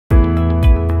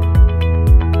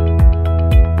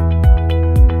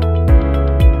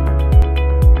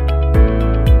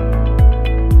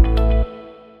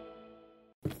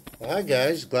Hi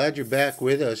guys, glad you're back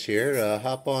with us here.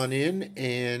 Hop on in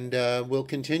and we'll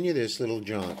continue this little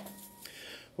jaunt.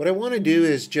 What I want to do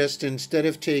is just instead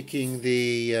of taking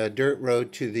the dirt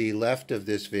road to the left of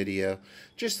this video,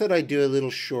 just that I do a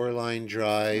little shoreline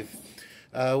drive.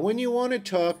 When you want to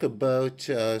talk about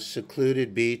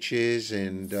secluded beaches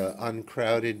and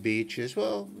uncrowded beaches,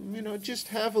 well, just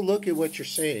have a look at what you're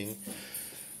saying.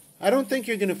 I don't think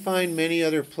you're going to find many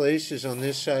other places on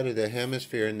this side of the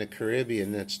hemisphere in the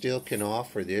Caribbean that still can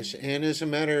offer this. And as a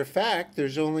matter of fact,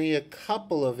 there's only a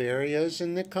couple of areas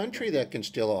in the country that can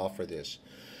still offer this.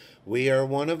 We are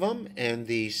one of them, and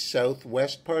the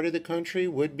southwest part of the country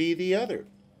would be the other.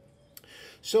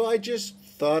 So I just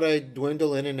thought I'd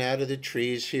dwindle in and out of the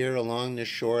trees here along the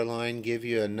shoreline, give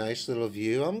you a nice little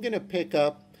view. I'm going to pick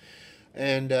up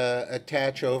and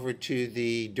attach over to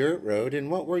the dirt road,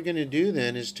 and what we're going to do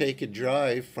then is take a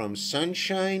drive from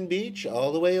Sunshine Beach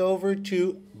all the way over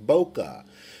to Boca.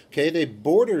 Okay, they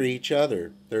border each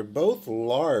other. They're both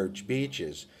large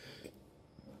beaches,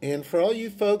 and for all you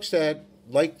folks that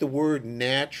like the word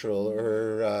natural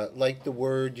or like the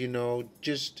word,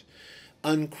 just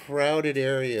uncrowded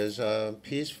areas,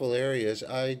 peaceful areas,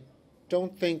 I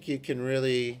don't think you can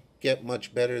really get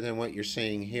much better than what you're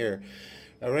saying here.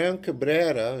 Around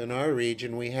Cabrera, in our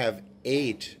region, we have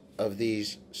 8 of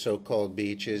these so-called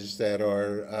beaches that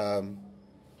are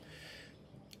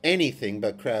anything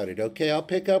but crowded. Okay, I'll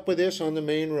pick up with this on the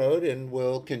main road and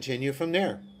we'll continue from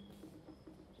there.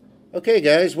 Okay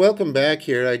guys, welcome back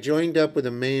here. I joined up with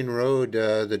the main road,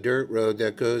 the dirt road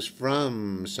that goes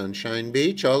from Sunshine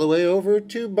Beach all the way over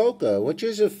to Boca, which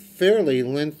is a fairly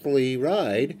lengthy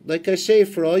ride. Like I say,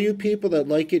 for all you people that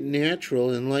like it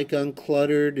natural and like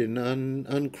uncluttered and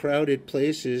uncrowded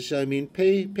places, I mean,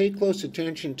 pay close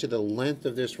attention to the length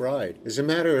of this ride. As a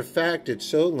matter of fact, it's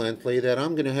so lengthy that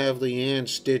I'm going to have Liane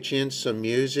stitch in some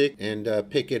music and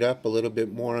pick it up a little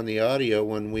bit more on the audio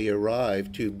when we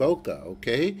arrive to Boca,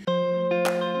 okay?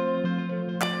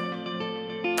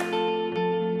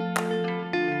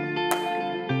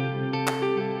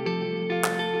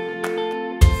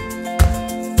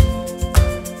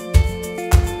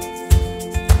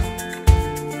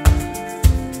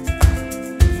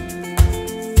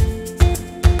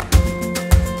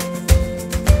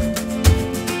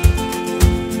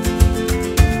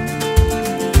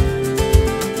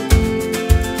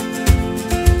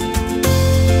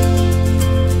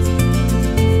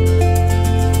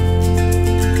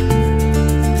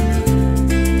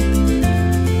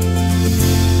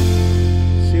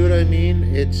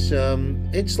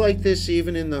 It's like this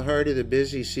even in the heart of the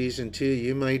busy season too.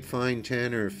 You might find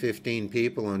 10 or 15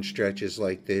 people on stretches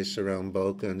like this around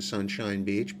Boca and Sunshine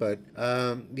Beach. But,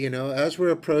 as we're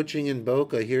approaching in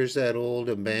Boca, here's that old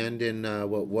abandoned,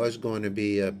 what was going to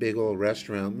be a big old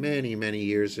restaurant many, many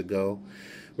years ago.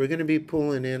 We're going to be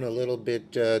pulling in a little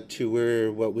bit to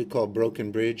where what we call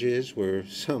Broken Bridge is, where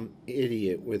some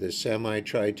idiot with a semi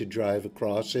tried to drive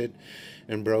across it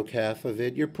and broke half of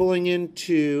it. You're pulling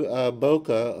into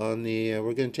Boca on the,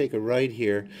 we're going to take a right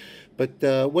here.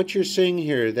 But what you're seeing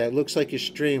here, that looks like a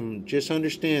stream, just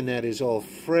understand that is all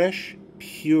fresh,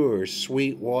 pure,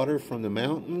 sweet water from the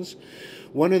mountains.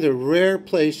 One of the rare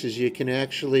places you can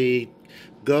actually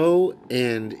go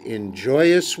and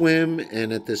enjoy a swim,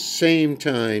 and at the same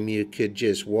time you could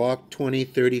just walk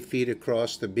 20-30 feet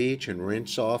across the beach and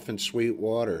rinse off in sweet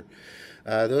water.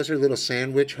 Those are little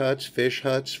sandwich huts, fish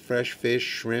huts, fresh fish,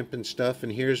 shrimp and stuff.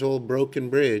 And here's old Broken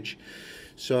Bridge.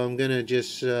 So I'm going to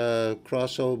just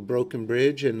cross old Broken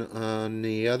Bridge, and on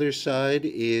the other side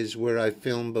is where I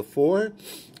filmed before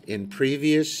in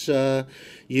previous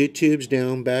YouTubes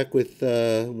down back with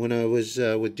when I was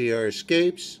with DR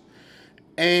Escapes.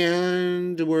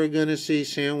 And we're going to see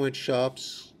sandwich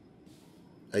shops,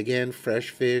 again, fresh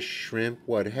fish, shrimp,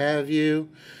 what have you.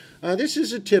 This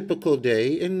is a typical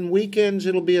day. In weekends,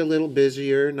 it'll be a little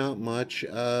busier, not much.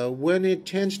 When it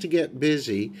tends to get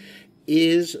busy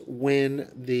is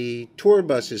when the tour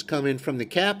buses come in from the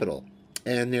capital.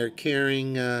 And they're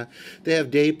carrying, they have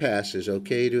day passes,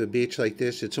 okay, to a beach like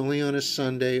this. It's only on a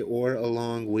Sunday or a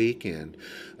long weekend.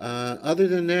 Other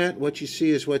than that, what you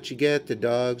see is what you get. The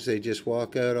dogs, they just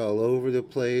walk out all over the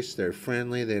place. They're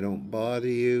friendly. They don't bother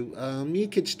you. You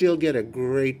could still get a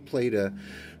great plate of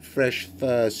fresh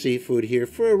seafood here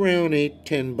for around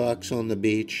 $8-10 on the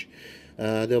beach.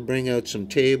 They'll bring out some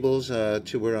tables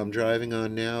to where I'm driving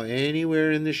on now.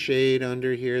 Anywhere in the shade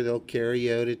under here, they'll carry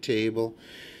you out a table.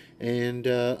 And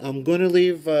I'm going to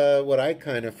leave what I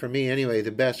for me anyway,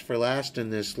 the best for last in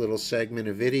this little segment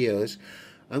of videos.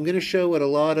 I'm going to show what a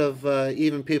lot of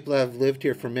even people that have lived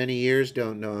here for many years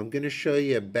don't know. I'm going to show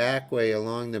you a back way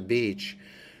along the beach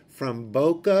from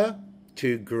Boca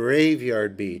to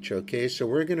Graveyard Beach. Okay, so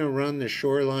we're going to run the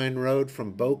shoreline road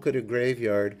from Boca to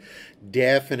Graveyard,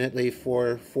 definitely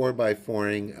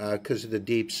 4x4ing because of the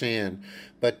deep sand.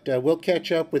 But we'll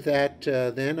catch up with that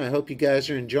then. I hope you guys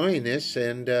are enjoying this,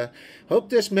 and hope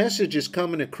this message is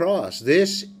coming across.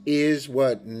 This is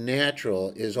what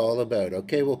natural is all about.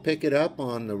 Okay, we'll pick it up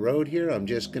on the road here. I'm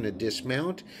just going to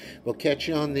dismount. We'll catch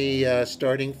you on the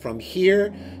starting from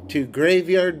here to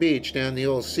Graveyard Beach down the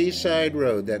old seaside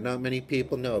road that not many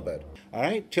people know about. All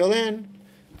right, till then,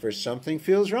 for Something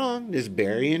Feels Wrong, this is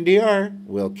Barry and DR.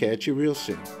 We'll catch you real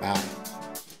soon. Bye.